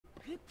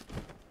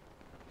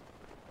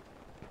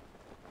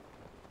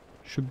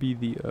Should be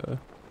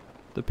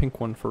the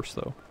pink one first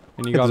though.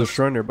 And you There's gotta a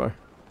shrine nearby.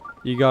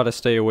 you gotta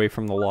stay away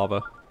from the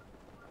lava.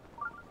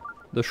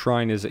 The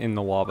shrine is in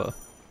the lava.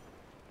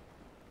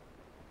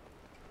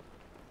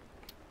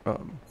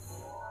 You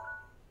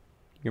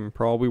can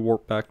probably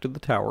warp back to the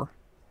tower.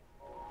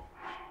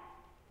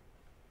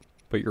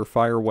 But your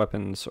fire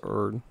weapons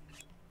are...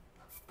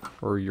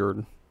 Or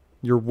your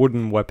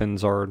wooden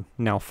weapons are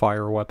now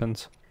fire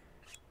weapons.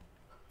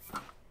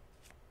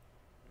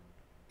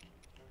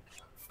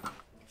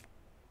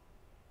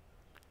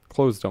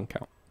 Clothes don't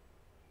count.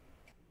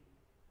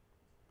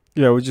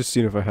 Yeah, I was just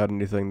seeing if I had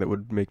anything that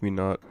would make me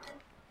not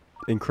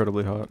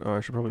incredibly hot. Oh,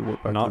 I should probably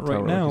warp back Not to the right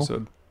tower, now. like you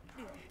said.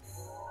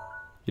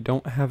 You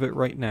don't have it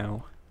right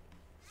now.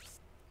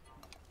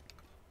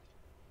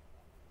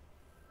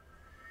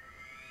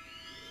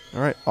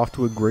 Alright, off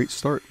to a great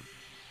start.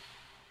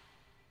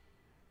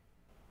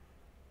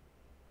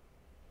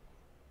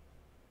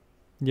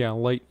 Yeah,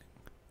 light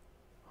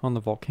on the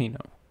volcano.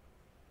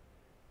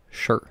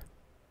 Sure.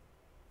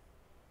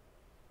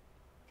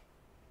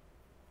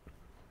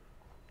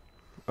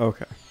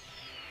 Okay.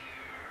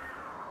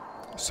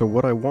 So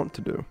what I want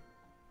to do,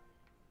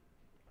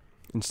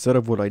 instead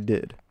of what I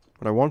did,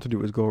 what I want to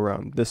do is go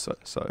around this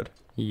side.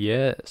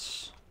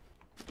 Yes.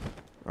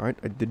 Alright,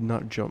 I did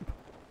not jump.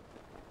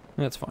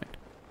 That's fine.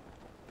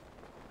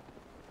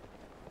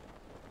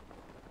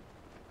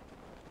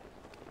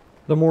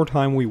 The more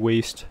time we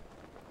waste,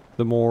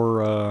 the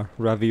more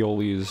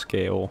Ravioli's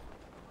scale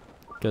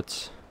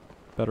gets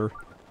better.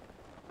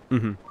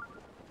 Mm-hmm.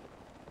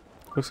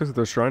 Looks like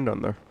there's a shrine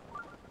down there.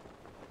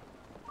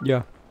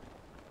 Yeah.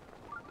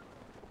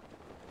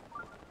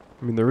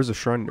 I mean, there is a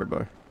shrine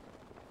nearby.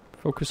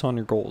 Focus on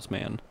your goals,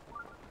 man.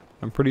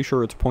 I'm pretty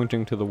sure it's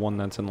pointing to the one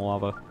that's in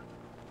lava.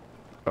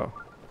 Oh.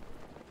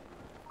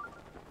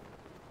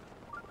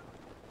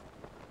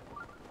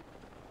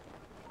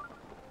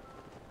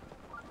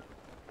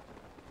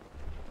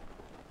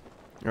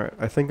 Alright,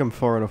 I think I'm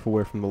far enough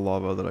away from the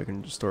lava that I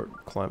can just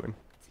start climbing.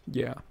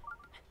 Yeah.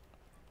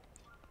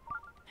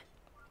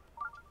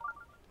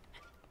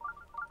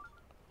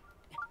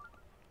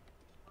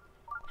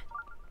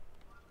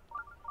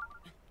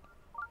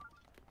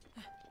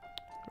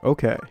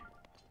 Okay.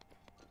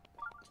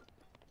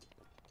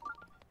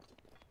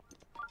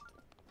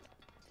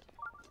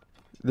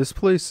 This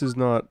place is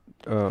not,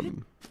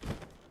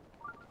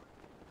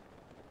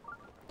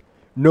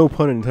 no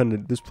pun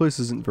intended, this place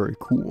isn't very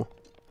cool.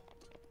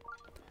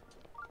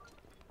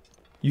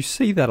 You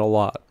say that a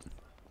lot.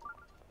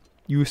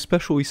 You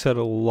especially said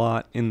a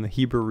lot in the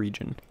Heber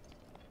region.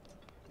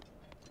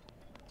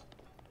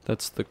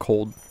 That's the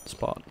cold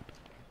spot.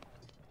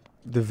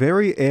 The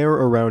very air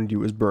around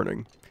you is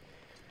burning.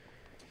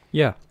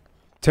 Yeah.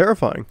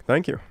 Terrifying,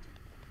 thank you.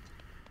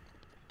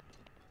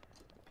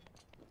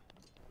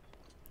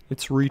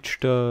 It's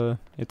reached,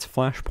 its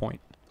flashpoint.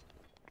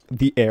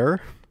 The air?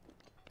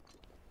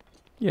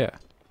 Yeah.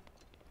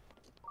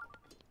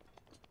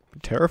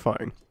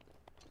 Terrifying.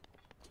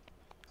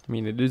 I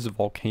mean, it is a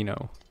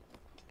volcano.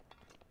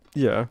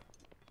 Yeah.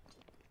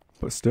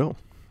 But still.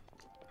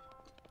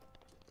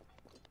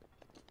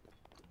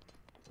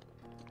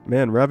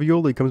 Man,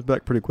 ravioli comes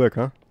back pretty quick,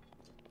 huh?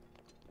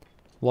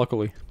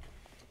 Luckily.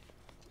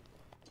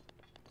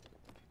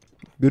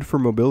 Good for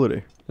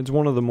mobility. It's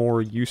one of the more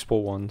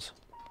useful ones.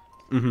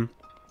 Mm-hmm.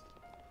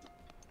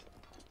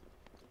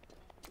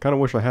 Kinda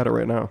wish I had it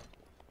right now.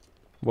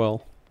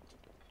 Well.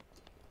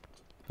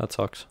 That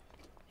sucks.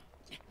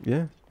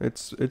 Yeah,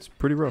 it's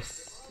pretty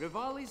rough.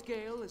 Rivali's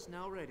gale is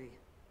now ready.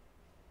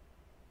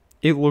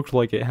 It looked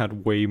like it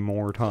had way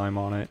more time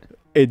on it.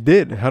 It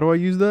did. How do I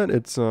use that?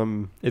 It's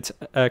It's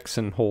X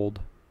and hold.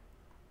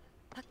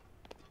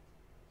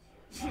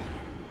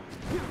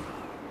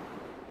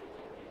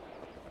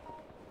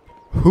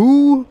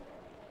 Who?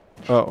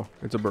 Oh,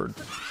 it's a bird.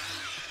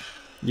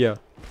 Yeah.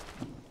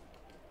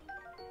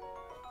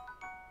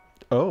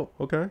 Oh,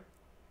 okay.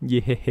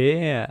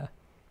 Yeah.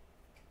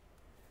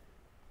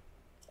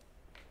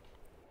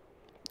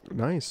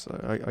 Nice,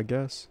 I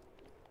guess.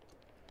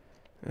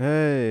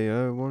 Hey,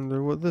 I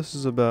wonder what this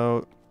is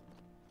about.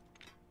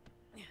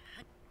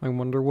 I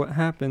wonder what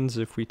happens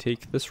if we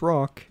take this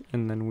rock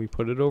and then we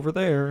put it over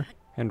there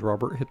and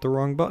Robert hit the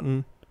wrong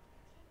button.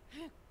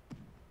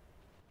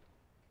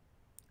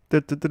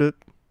 Dit.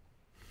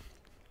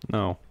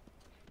 No.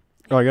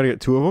 Oh, I gotta get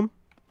two of them?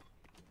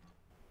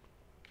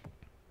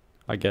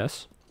 I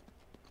guess.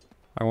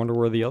 I wonder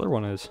where the other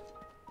one is.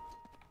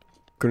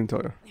 Couldn't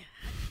tell you.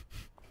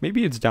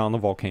 Maybe it's down the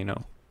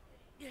volcano.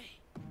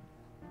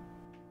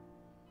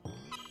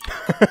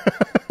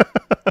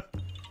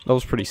 That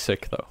was pretty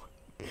sick though.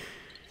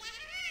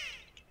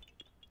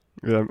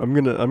 Yeah, I'm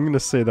gonna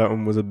say that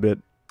one was a bit,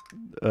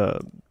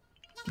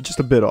 just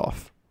a bit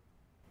off.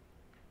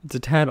 It's a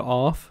tad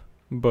off,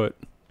 but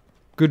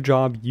good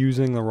job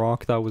using the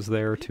rock that was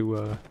there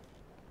to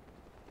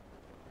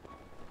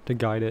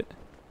guide it.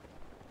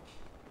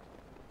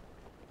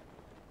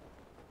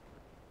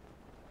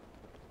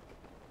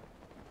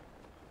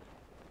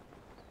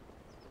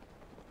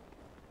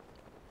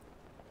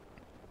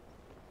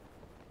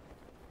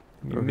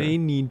 You Okay. may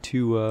need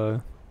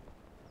to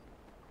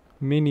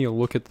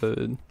look at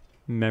the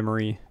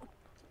memory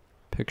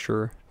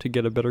picture to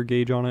get a better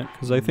gauge on it,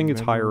 because I think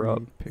it's higher up.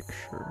 Memory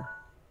Picture.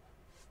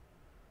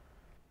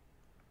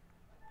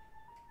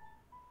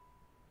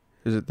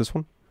 Is it this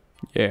one?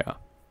 Yeah.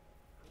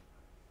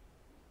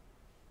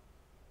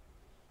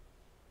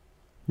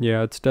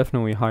 Yeah, it's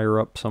definitely higher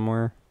up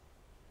somewhere.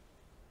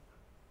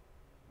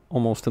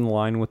 Almost in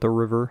line with the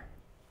river.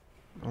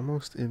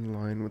 Almost in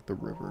line with the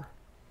river.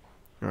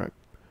 Alright.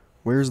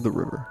 Where's the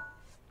river?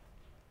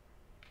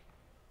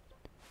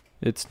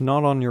 It's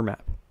not on your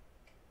map.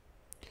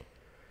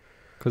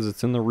 Because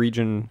it's in the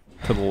region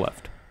to the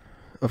left.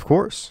 Of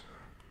course.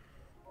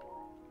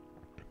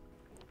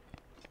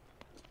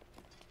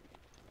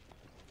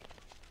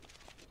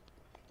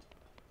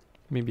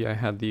 Maybe I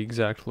had the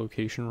exact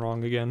location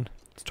wrong again.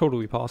 It's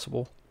totally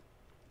possible.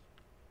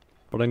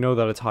 But I know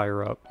that it's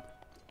higher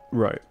up.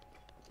 Right.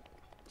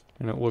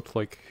 And it looked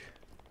like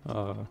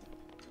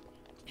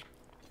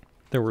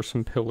there were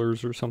some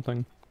pillars or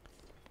something.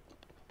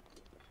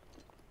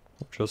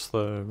 Just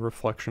the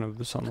reflection of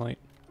the sunlight.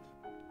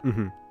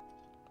 Mm-hmm.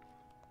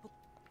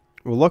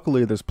 Well,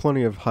 luckily there's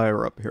plenty of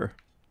higher up here.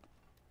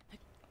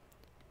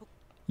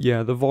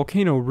 Yeah, the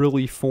volcano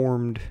really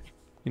formed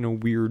in a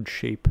weird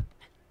shape.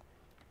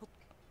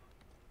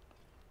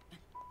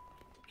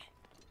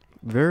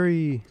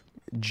 Very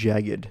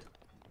jagged.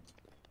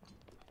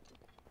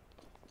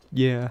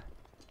 Yeah.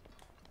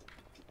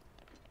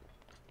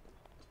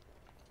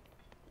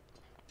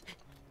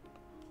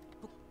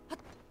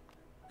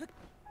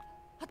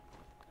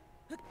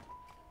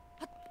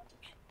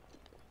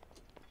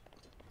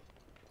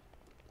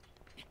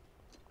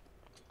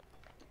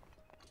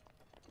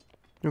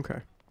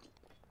 Okay.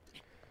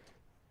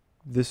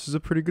 This is a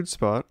pretty good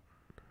spot.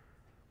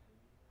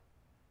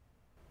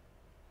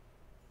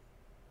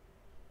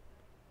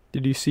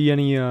 Did you see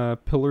any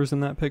pillars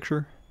in that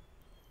picture?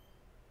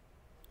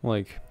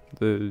 Like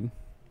the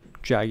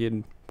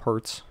jagged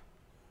parts?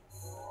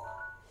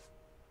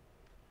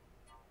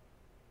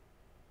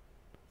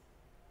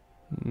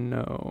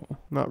 No.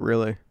 Not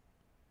really.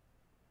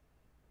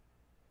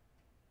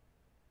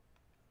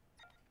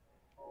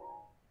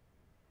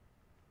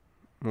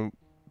 Well,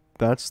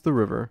 that's the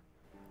river.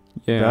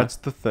 Yeah. That's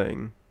the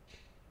thing.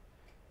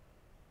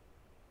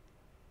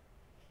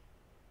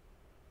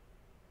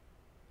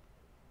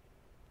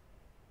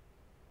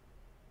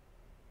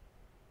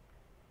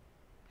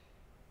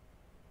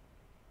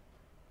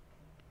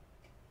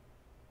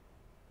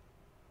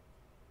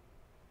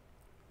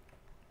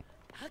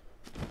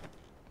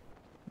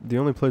 The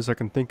only place I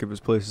can think of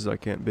is places I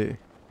can't be.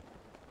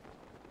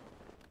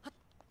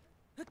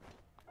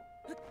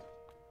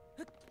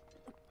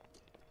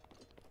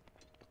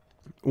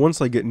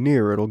 Once I get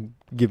near, it'll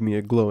give me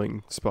a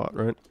glowing spot,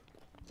 right?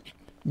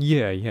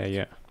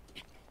 Yeah.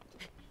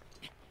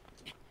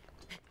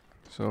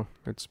 So,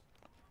 it's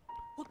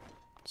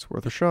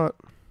worth a shot.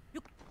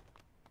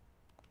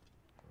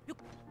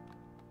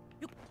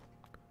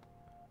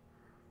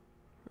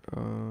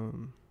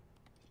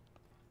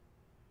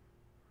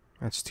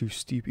 That's too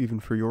steep even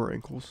for your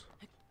ankles.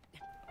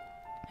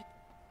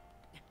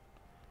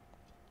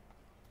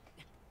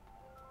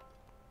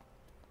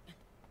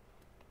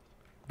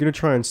 I'm gonna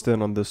try and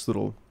stand on this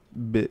little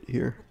bit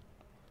here.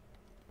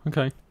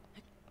 Okay.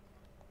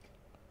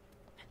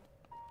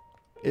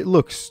 It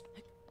looks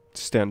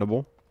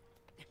standable.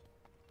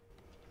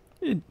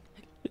 It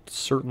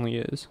certainly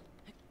is.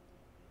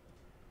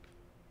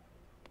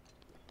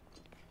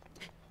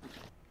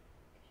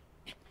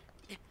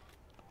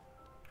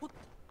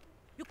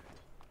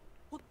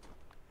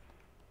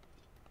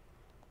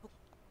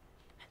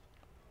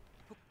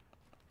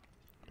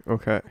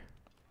 Okay.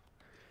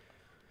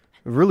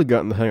 I've really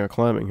gotten the hang of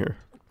climbing here.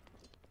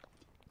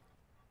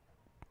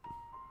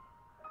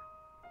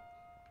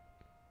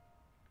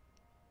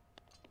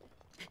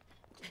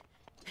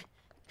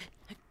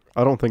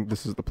 I don't think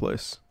this is the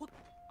place.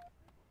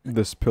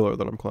 This pillar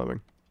that I'm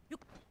climbing.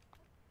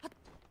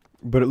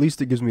 But at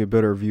least it gives me a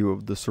better view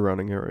of the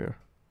surrounding area.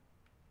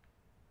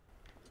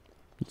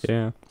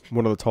 Yeah.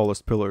 One of the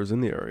tallest pillars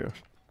in the area.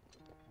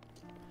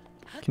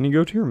 Can you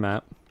go to your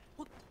map?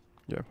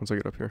 Yeah, once I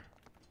get up here.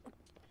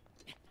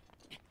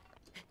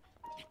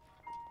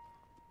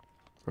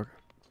 Okay.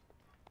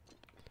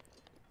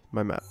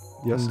 My map.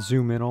 Yes. And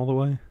zoom in all the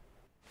way?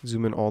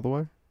 Zoom in all the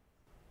way.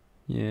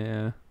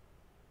 Yeah.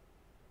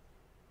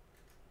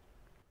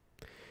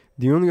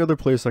 The only other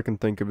place I can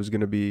think of is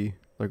going to be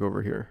like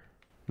over here.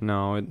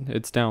 No,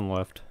 it's down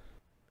left.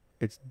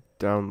 It's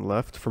down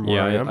left from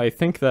where I am. I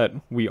think that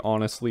we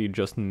honestly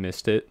just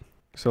missed it.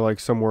 So like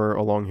somewhere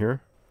along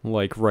here.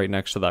 Like right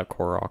next to that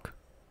Korok.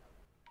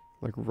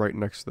 Like right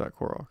next to that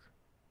Korok.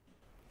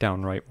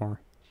 Down right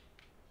more.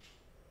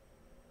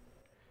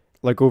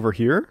 Like over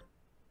here?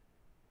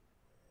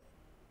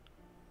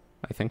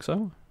 I think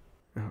so.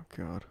 Oh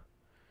god.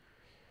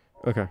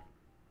 Okay.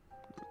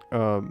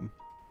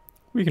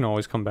 We can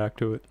always come back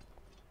to it.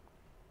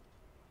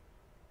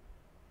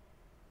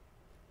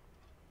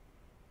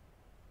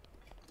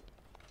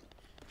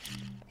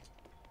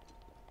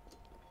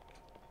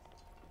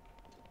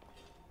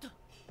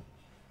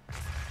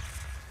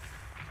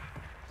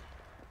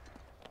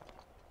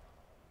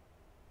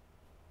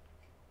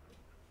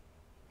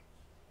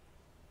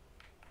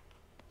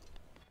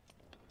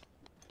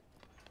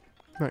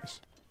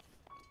 Nice.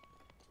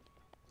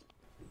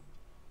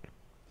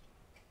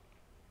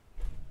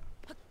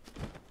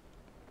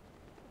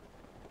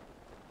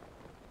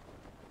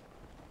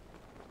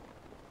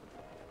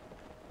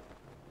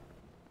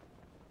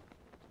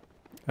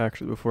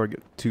 Actually, before I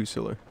get too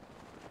silly,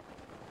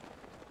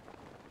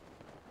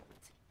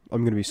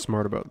 I'm gonna be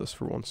smart about this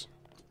for once.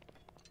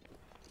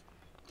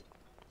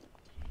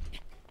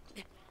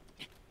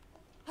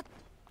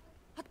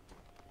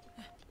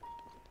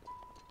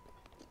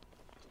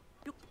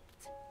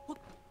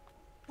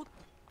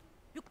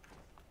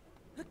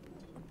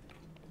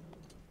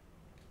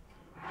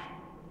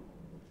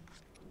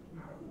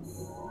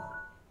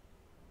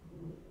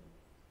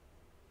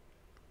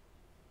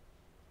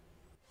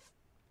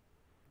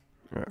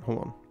 Alright, hold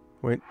on.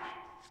 Wait.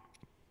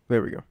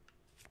 There we go.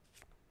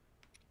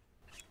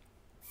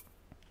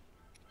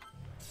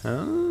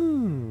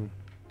 Oh.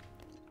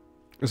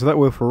 So that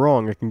way if we're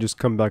wrong, I can just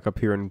come back up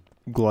here and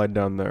glide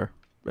down there.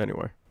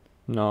 Anyway.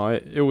 No,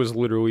 it was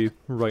literally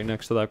right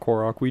next to that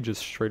Korok. We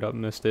just straight up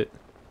missed it.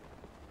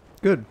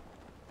 Good.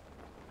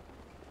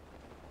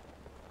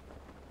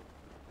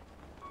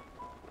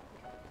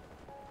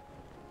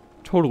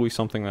 Totally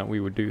something that we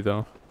would do,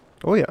 though.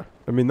 Oh yeah.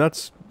 I mean,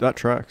 that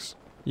tracks.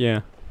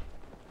 Yeah.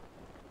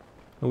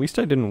 At least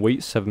I didn't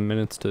wait 7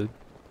 minutes to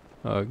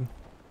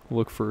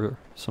look for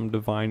some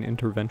divine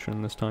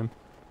intervention this time.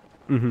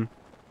 Mm-hmm.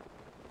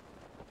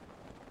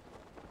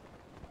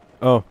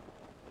 Oh.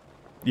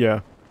 Yeah.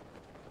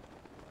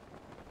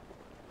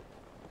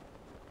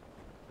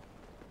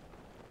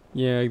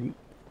 Yeah,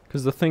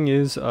 because the thing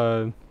is,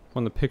 when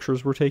the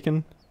pictures were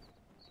taken,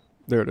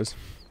 There it is.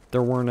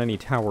 there weren't any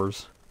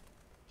towers.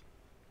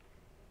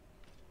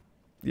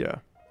 Yeah.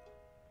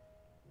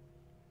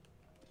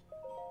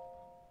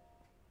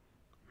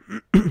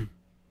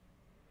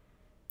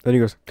 Then he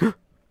goes,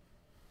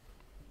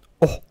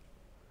 Oh!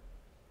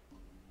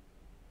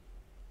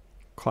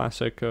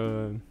 Classic,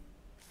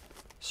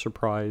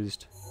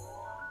 surprised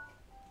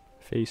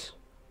face.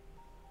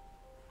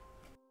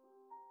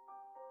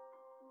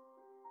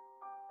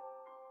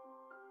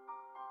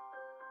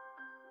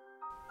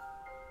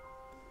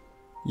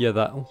 Yeah,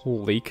 that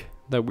whole lake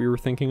that we were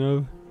thinking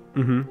of,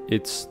 mm-hmm.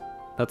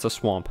 that's a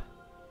swamp.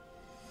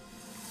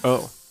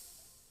 Oh.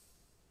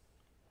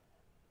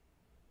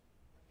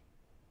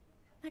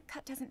 That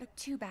cut doesn't look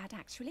too bad,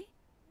 actually.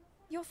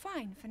 You're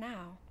fine for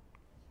now.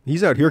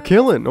 He's out here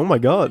killing. Oh my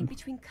god.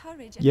 Between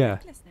courage and Yeah.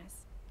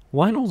 recklessness.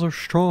 Lionels are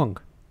strong.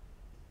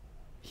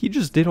 He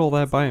just did all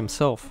that by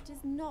himself. It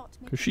does not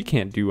make Because she any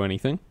can't do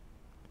anything.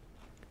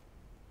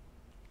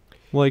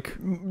 Like,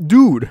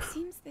 Dude. It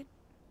seems that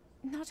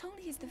not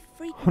only is the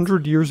frequency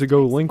 100 years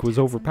ago, of Link was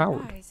attacks on the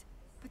overpowered. rise,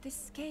 but the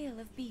scale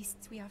of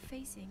beasts we are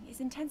facing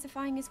is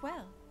intensifying as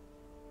well.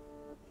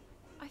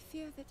 I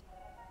fear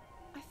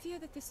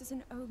that this is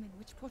an omen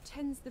which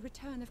portends the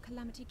return of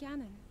Calamity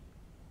Ganon.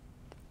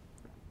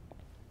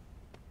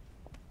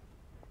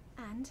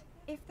 And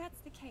if that's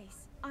the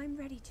case, I'm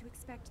ready to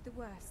expect the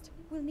worst.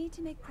 We'll need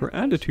to make her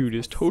preparations attitude is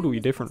as soon totally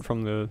as different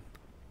possible. from the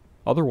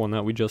other one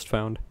that we just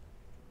found.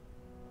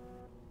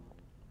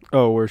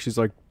 Oh, where she's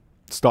like,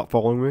 stop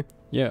following me.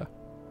 Yeah.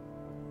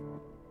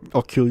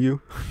 I'll kill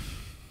you.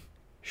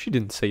 She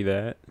didn't say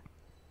that.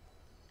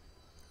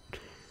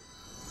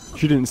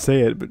 She didn't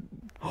say it, but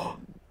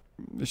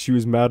she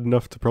was mad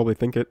enough to probably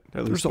think it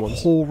at There's least a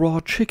once. whole raw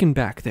chicken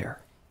back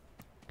there.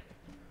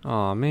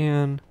 Aw,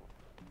 man.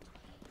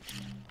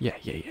 Yeah.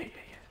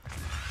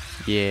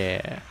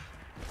 Yeah.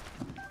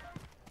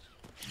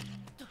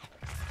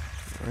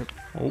 Alright.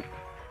 Oh.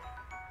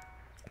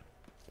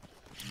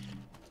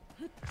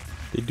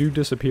 They do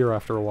disappear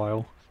after a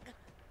while.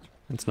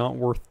 It's not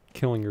worth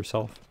killing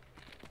yourself.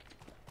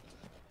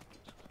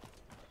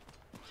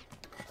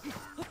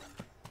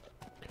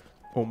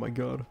 Oh my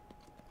god.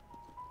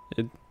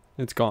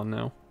 It's gone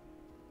now.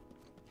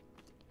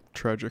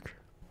 Tragic.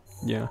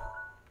 Yeah.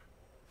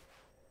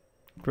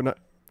 But not.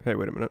 Hey,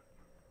 wait a minute.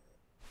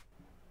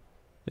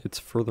 It's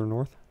further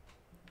north.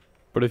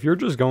 But if you're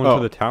just going Oh.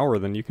 to the tower,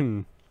 then you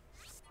can...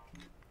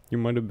 You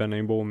might have been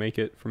able to make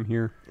it from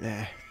here.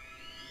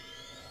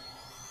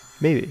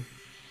 Maybe.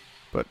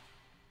 But,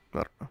 I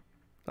don't know.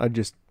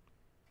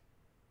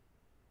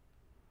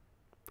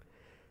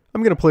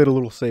 I'm gonna play it a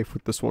little safe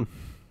with this one.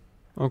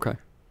 Okay.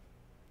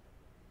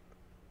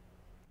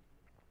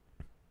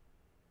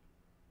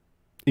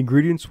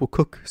 Ingredients will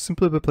cook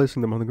simply by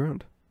placing them on the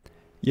ground.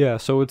 Yeah,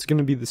 so it's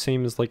gonna be the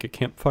same as like a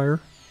campfire.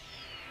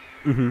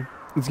 Mm-hmm.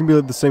 It's gonna be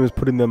like the same as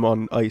putting them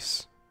on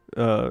ice,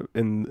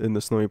 in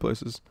the snowy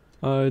places.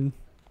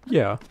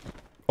 Yeah.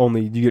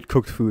 Only you get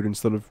cooked food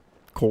instead of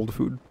cold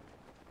food.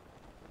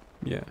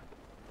 Yeah.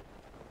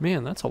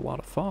 Man, that's a lot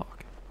of fog.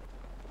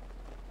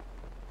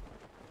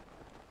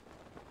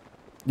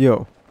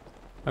 Yo.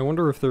 I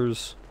wonder if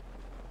there's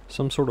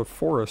some sort of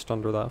forest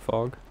under that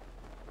fog.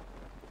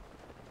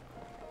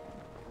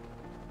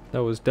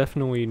 That was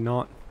definitely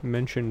not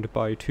mentioned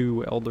by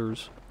two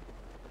elders.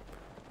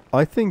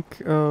 I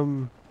think,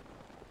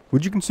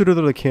 would you consider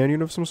that a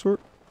canyon of some sort?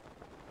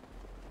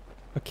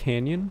 A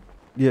canyon?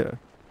 Yeah.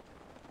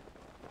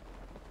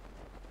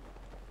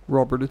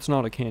 Robert, it's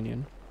not a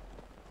canyon.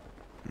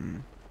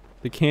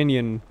 The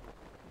canyon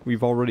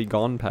we've already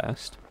gone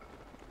past.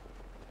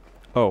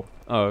 Oh,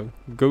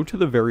 go to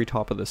the very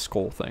top of this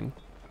skull thing.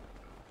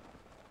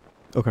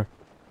 Okay.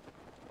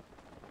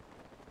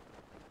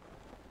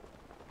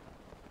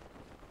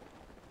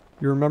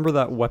 You remember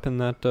that weapon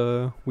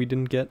that, we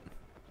didn't get?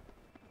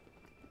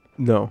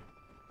 No.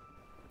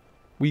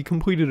 We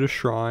completed a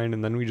shrine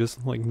and then we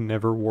just, like,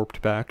 never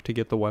warped back to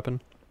get the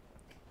weapon.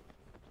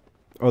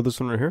 Oh, this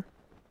one right here?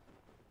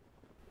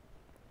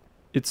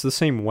 It's the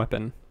same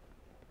weapon.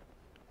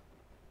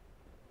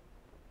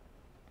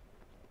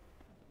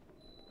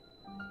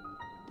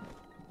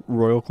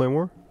 Royal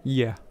Claymore?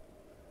 Yeah.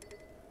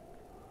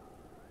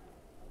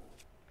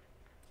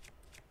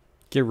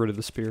 Get rid of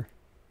the spear.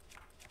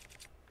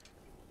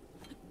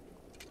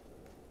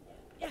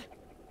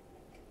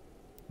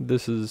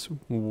 This is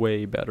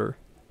way better.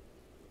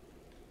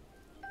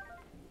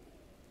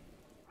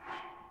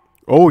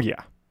 Oh,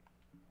 yeah.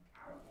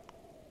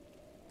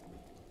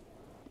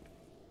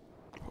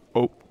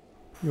 Oh,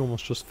 You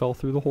almost just fell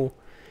through the hole.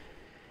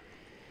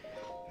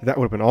 that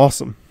would have been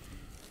awesome.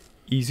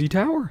 Easy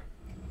tower.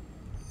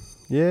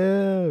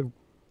 Yeah,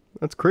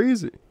 that's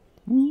crazy.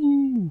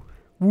 Woo,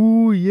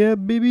 woo, yeah,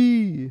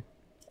 baby.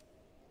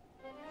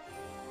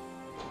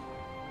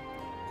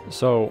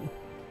 So,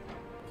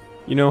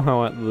 you know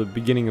how at the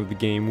beginning of the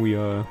game we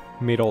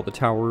made all the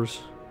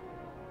towers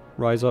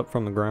rise up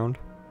from the ground?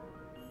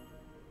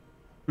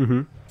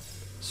 Mm-hmm.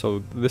 So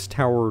this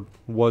tower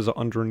was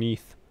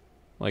underneath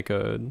like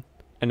a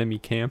enemy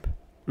camp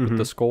with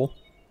the skull.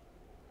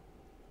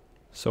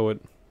 So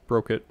it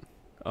broke it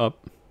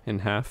up in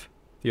half.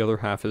 The other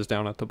half is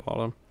down at the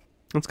bottom.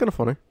 That's kind of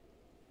funny.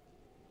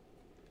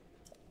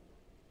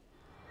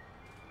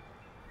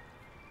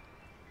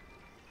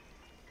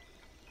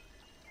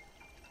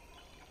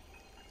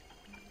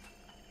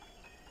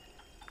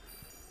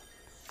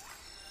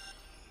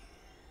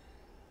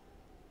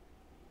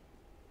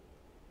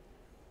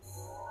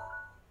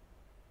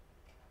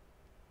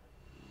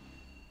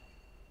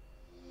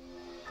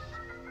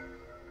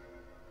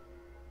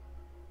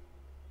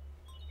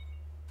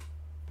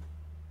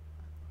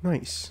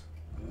 Nice.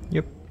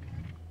 Yep.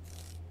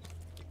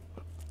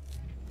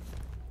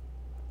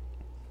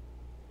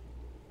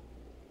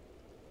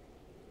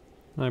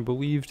 I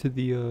believe to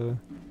the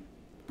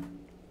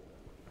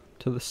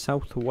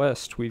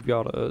southwest we've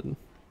got a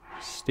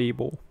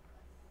stable.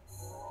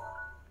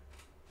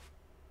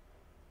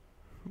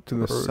 To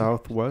the Or-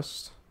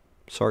 southwest?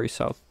 Sorry,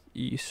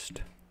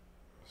 southeast.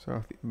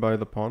 South by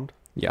the pond?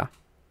 Yeah.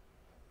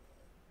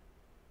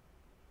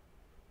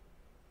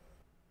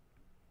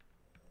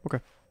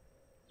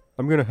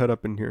 I'm gonna head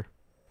up in here.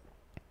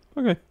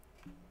 Okay.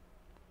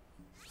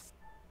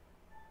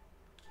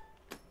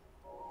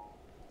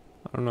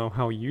 I don't know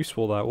how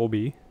useful that will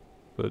be,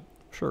 but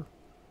sure.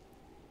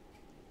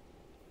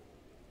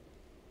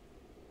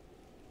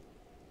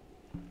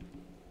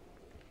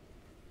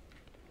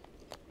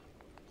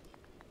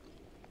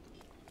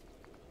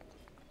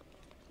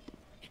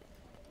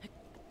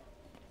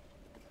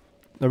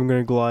 I'm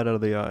gonna glide out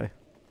of the eye.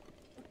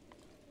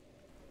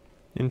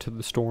 Into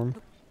the storm.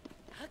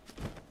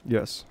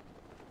 Yes.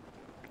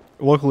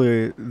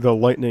 Luckily, the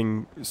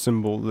lightning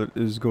symbol that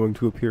is going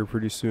to appear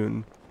pretty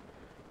soon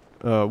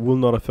will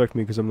not affect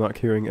me because I'm not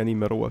carrying any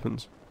metal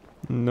weapons.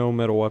 No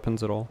metal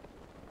weapons at all.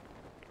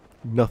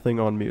 Nothing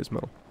on me is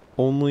metal.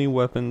 Only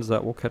weapons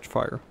that will catch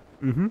fire.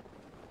 Mm-hmm.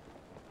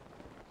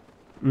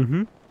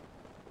 Mm-hmm.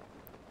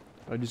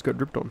 I just got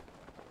dripped on.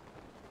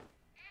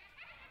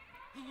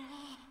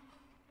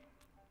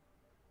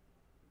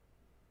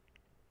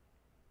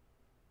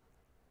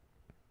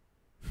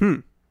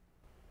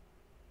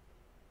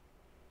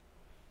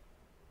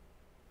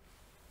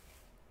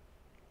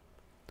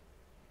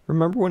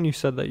 Remember when you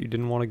said that you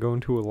didn't want to go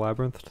into a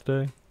labyrinth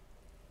today?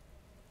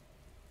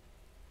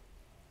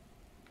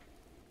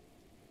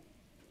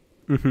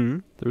 Mm-hmm.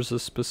 There's a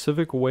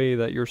specific way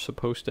that you're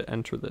supposed to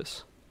enter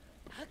this.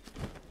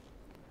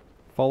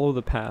 Follow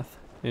the path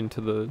into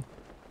the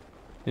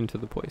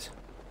place.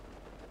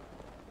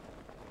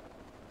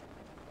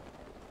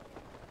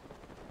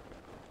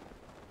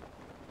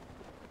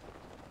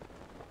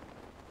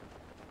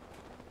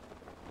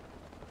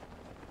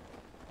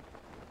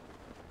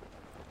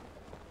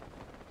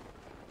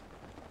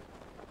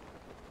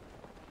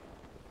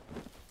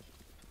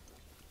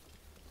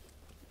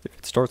 If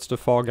it starts to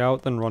fog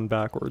out, then run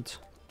backwards.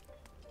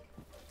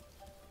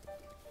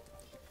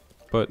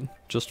 But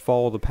just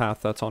follow the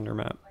path that's on your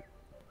map.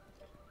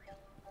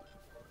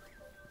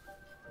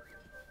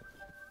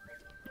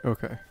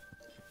 Okay.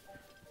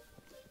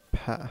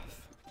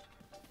 Path.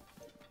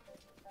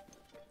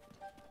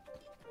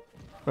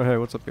 Oh, hey,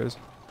 what's up, guys?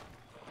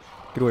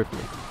 Get away from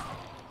me.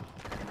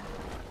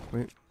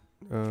 Wait.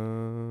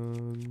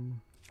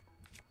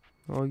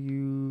 I'll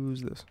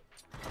use this.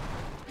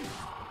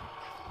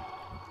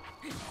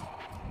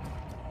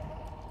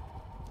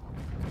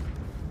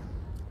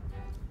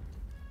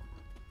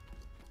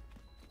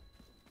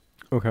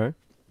 Okay.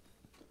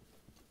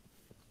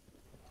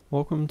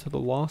 Welcome to the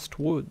Lost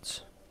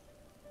Woods.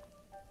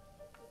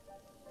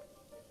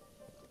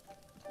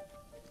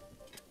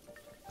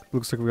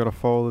 Looks like we gotta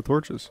follow the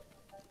torches.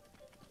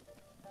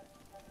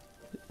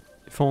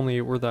 If only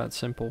it were that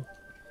simple.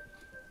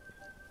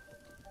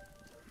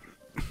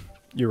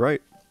 You're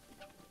right.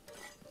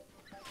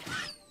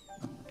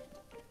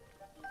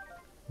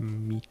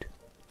 Meat.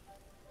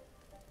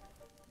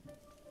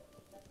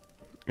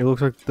 It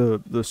looks like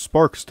the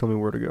sparks tell me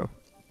where to go.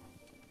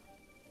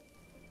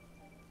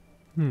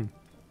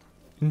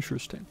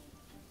 Interesting.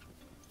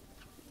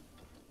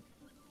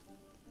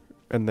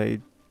 And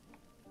they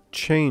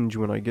change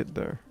when I get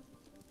there.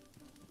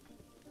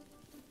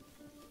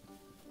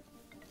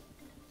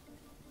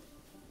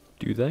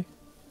 Do they?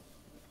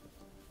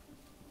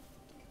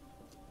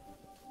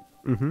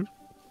 Mm-hmm.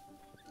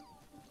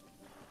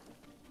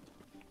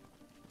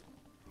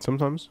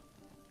 Sometimes.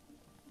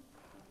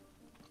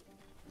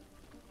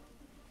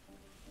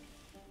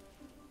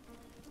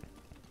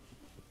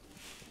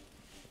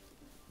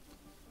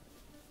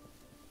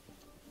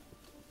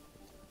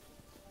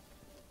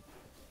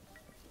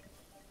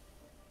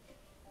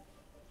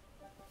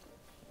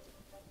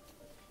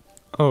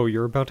 Oh,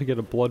 you're about to get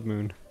a blood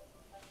moon.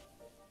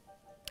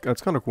 That's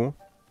kind of cool.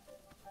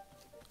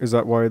 Is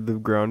that why the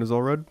ground is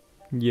all red?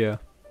 Yeah.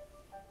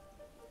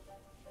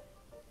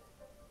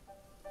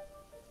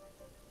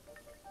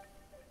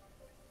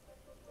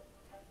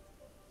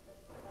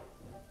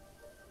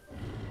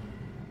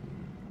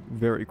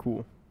 Very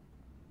cool.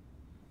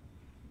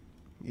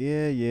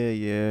 Yeah.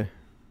 Yeah,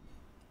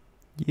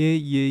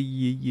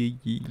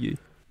 yeah.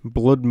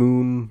 Blood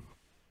moon.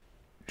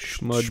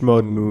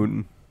 Schmud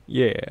moon.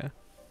 Yeah.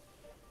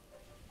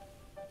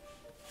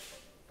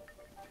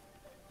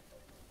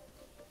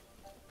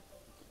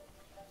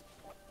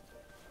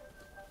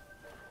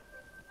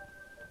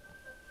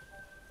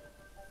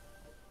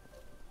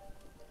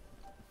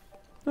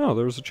 Oh,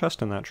 there was a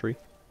chest in that tree.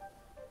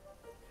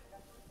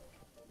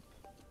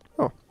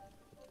 Oh.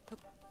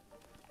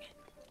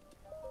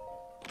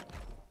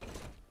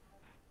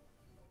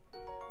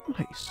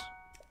 Nice.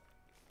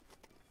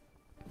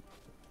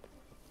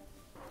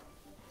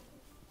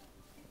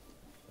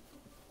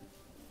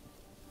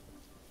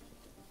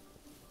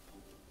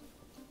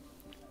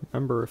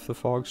 Remember, if the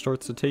fog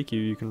starts to take you,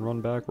 you can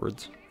run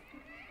backwards.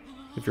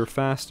 If you're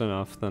fast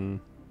enough, then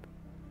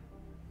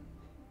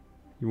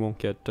you won't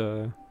get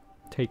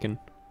taken.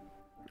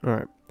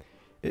 Alright.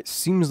 It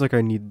seems like I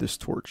need this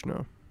torch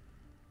now.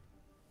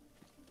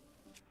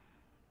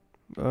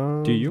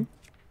 Do you?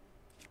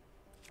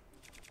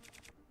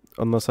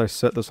 Unless I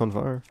set this on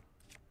fire.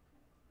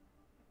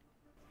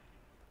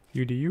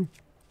 You do you.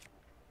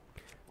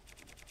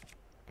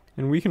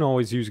 And we can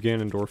always use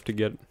Ganondorf to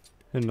get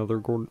another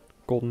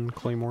golden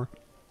claymore.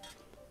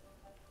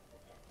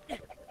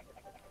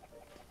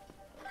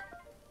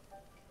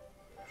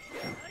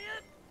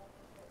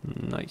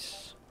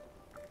 Nice.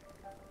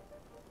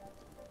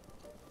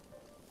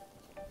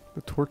 The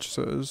torch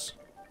says...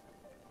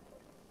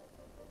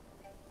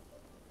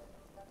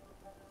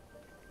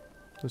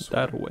 this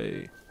That way.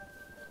 way.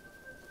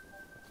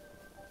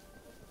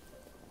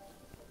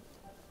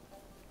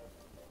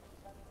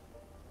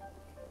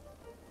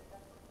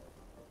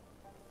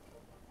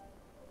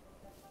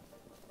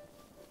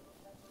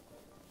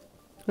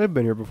 I've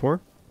been here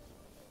before.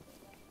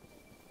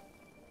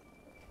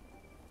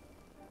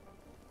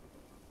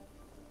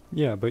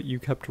 Yeah, but you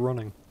kept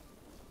running.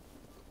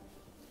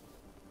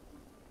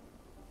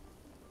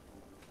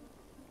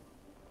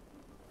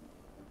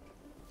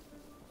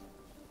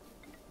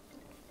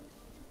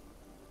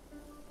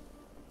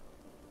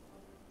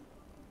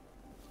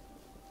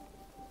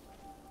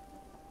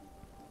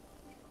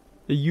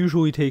 It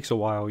usually takes a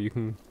while. You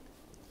can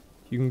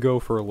go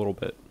for a little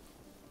bit.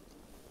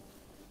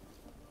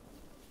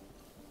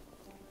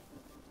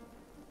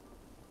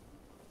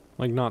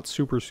 Like not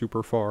super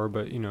far,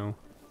 but you know.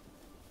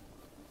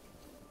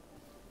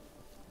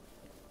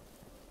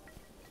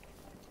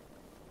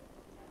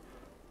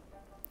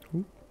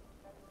 Ooh.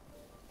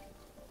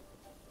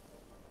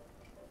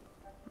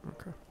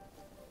 Okay.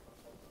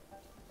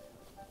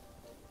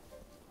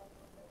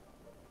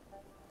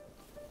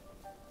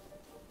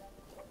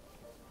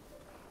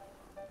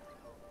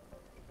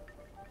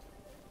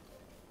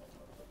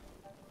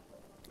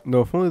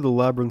 No, if only the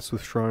labyrinths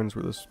with shrines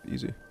were this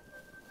easy.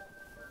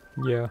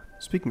 Yeah.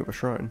 Speaking of a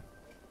shrine.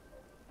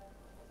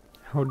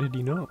 How did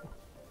he know?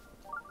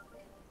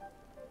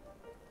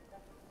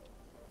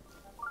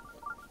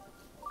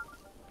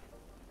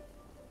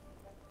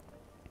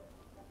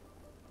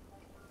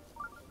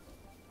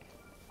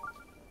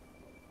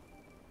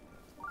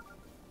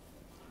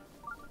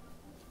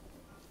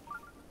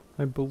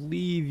 I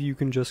believe you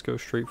can just go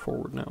straight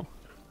forward now.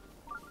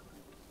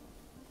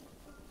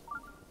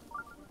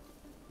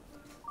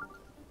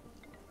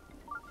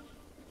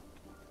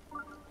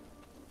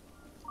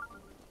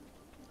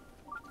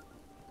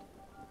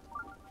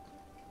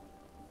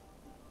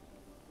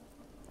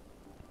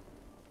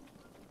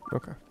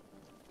 Okay.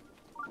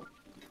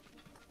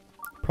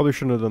 Probably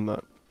shouldn't have done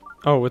that.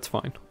 Oh, it's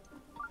fine.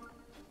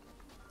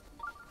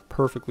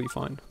 Perfectly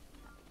fine.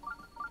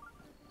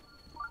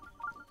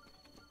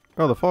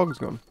 Oh, the fog's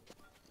gone.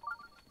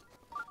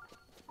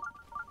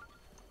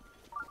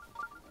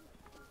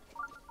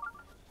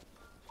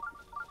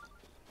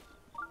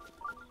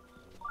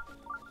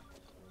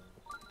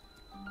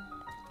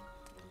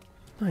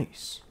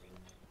 Nice.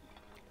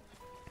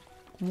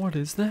 What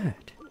is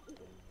that?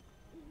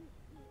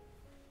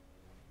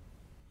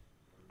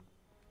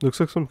 Looks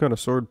like some kind of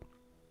sword.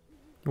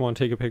 You want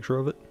to take a picture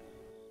of it?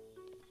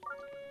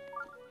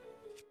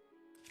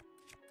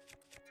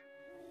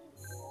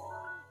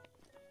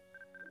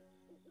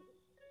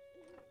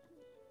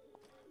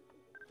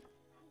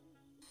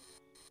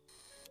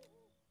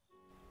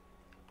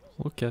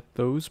 Look at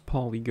those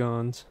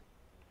polygons.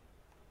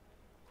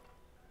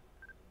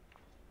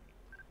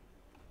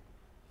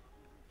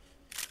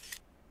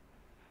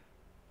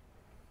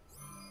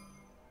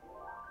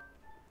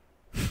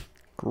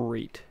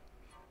 Great.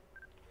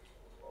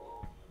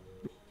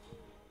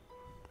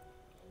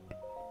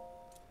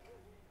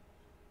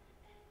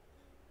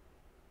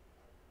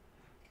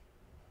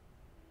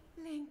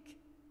 Link,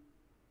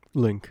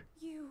 Link.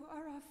 you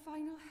are our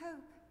final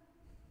hope.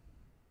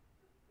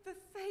 The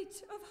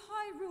fate of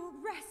Hyrule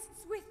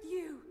rests with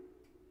you.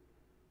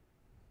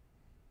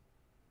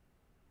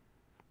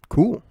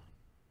 Cool.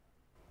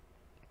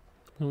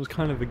 It was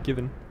kind of a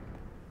given.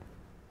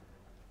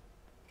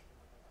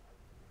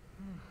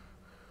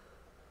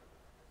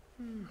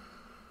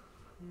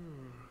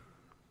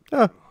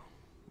 Ah.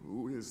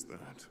 Who is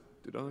that?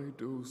 Did I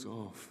doze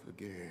off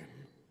again?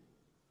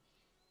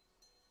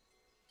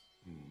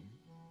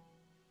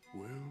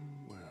 Well,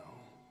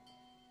 well.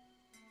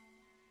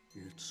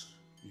 It's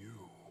you.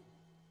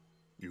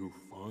 You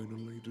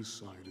finally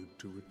decided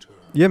to return.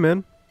 Yeah,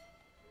 man.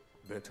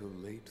 Better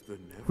late than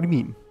never. What do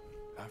you mean?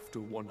 After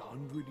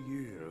 100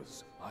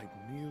 years, I'd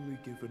nearly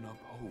given up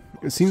hope.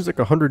 It seems like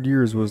 100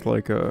 years was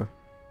like a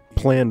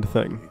planned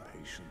thing. My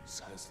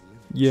patience has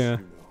limits, Yeah, you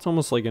know. it's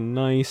almost like a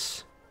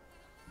nice,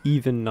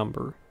 even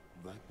number.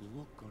 That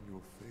look on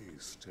your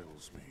face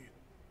tells me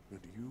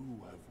that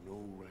you have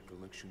no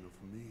recollection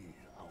of me,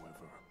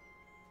 however.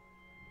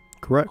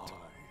 Correct.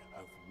 I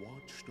have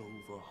watched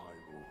over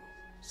Hyrule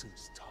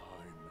since time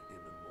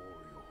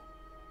immemorial.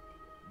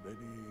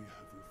 Many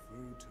have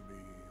referred to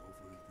me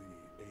over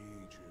the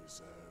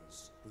ages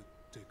as the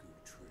Deku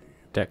Tree.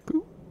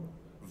 Deku?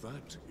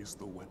 That is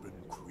the weapon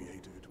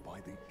created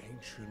by the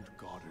ancient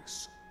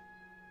goddess.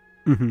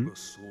 Mm-hmm. The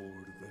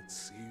sword that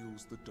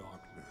seals the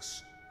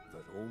darkness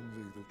that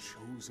only the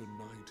chosen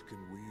knight can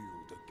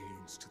wield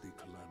against the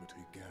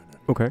Calamity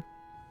Ganon. Okay.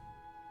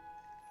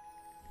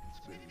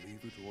 Believe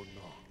it or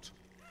not,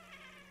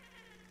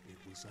 it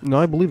was No,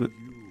 I believe it.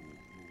 actually you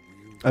who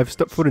wielded I've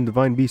stepped foot in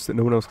divine beasts that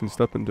no one else can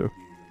step into.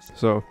 years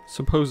So,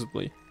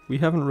 Supposedly. We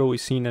haven't really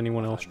seen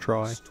anyone else I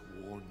try. must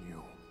warn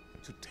you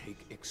to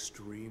take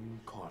extreme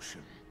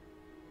caution.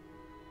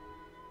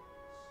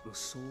 The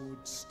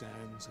sword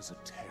stands as a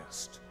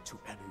test to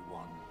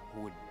anyone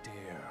who would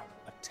dare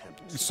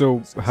attempt to so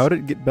possess how did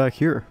it get back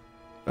here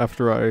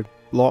after I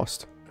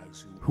lost?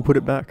 As you Who put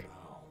it know back?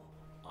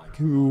 now, I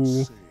Who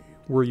cannot say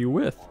were you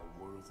with?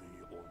 are worthy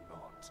or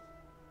not.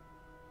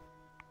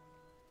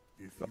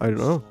 If I don't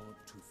you know.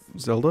 sought to throw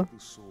Zelda? the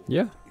sword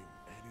Yeah. in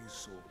any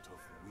sort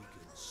of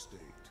weakened state,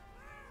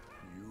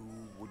 you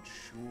would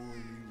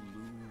surely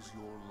lose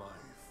your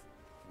life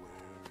where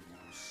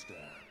you stand.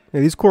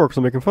 Hey, these corks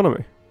are making fun of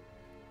me.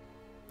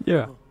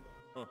 Yeah.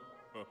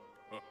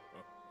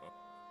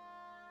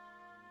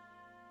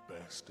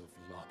 Best of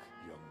luck,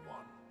 young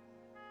one.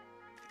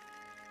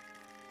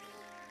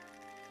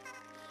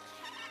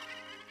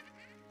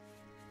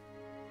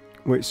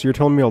 Wait, so you're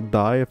telling me I'll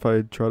die if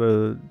I try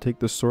to take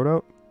this sword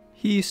out?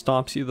 He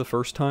stops you the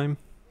first time,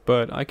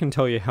 but I can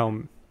tell you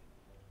how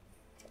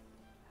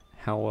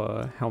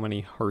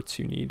many hearts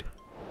you need.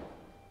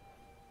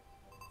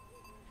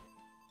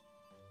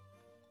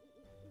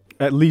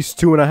 At least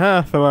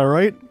 2.5, am I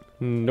right?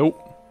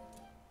 Nope.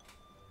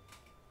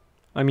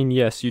 I mean,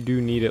 yes, you do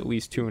need at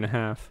least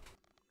 2.5.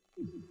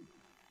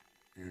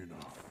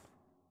 Enough.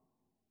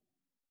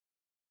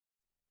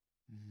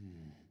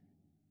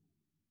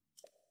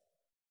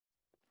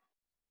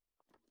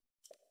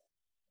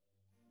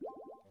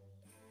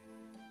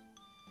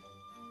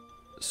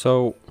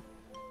 So,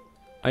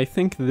 I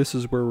think this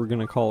is where we're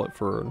gonna call it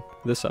for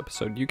this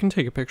episode. You can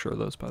take a picture of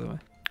those, by the way.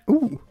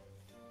 Ooh.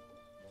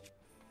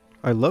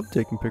 I love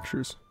taking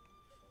pictures.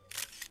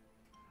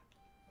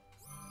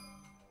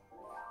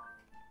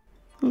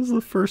 That was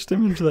the first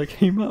image that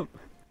came up.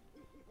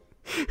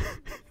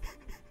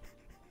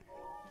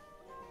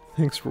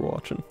 Thanks for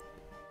watching.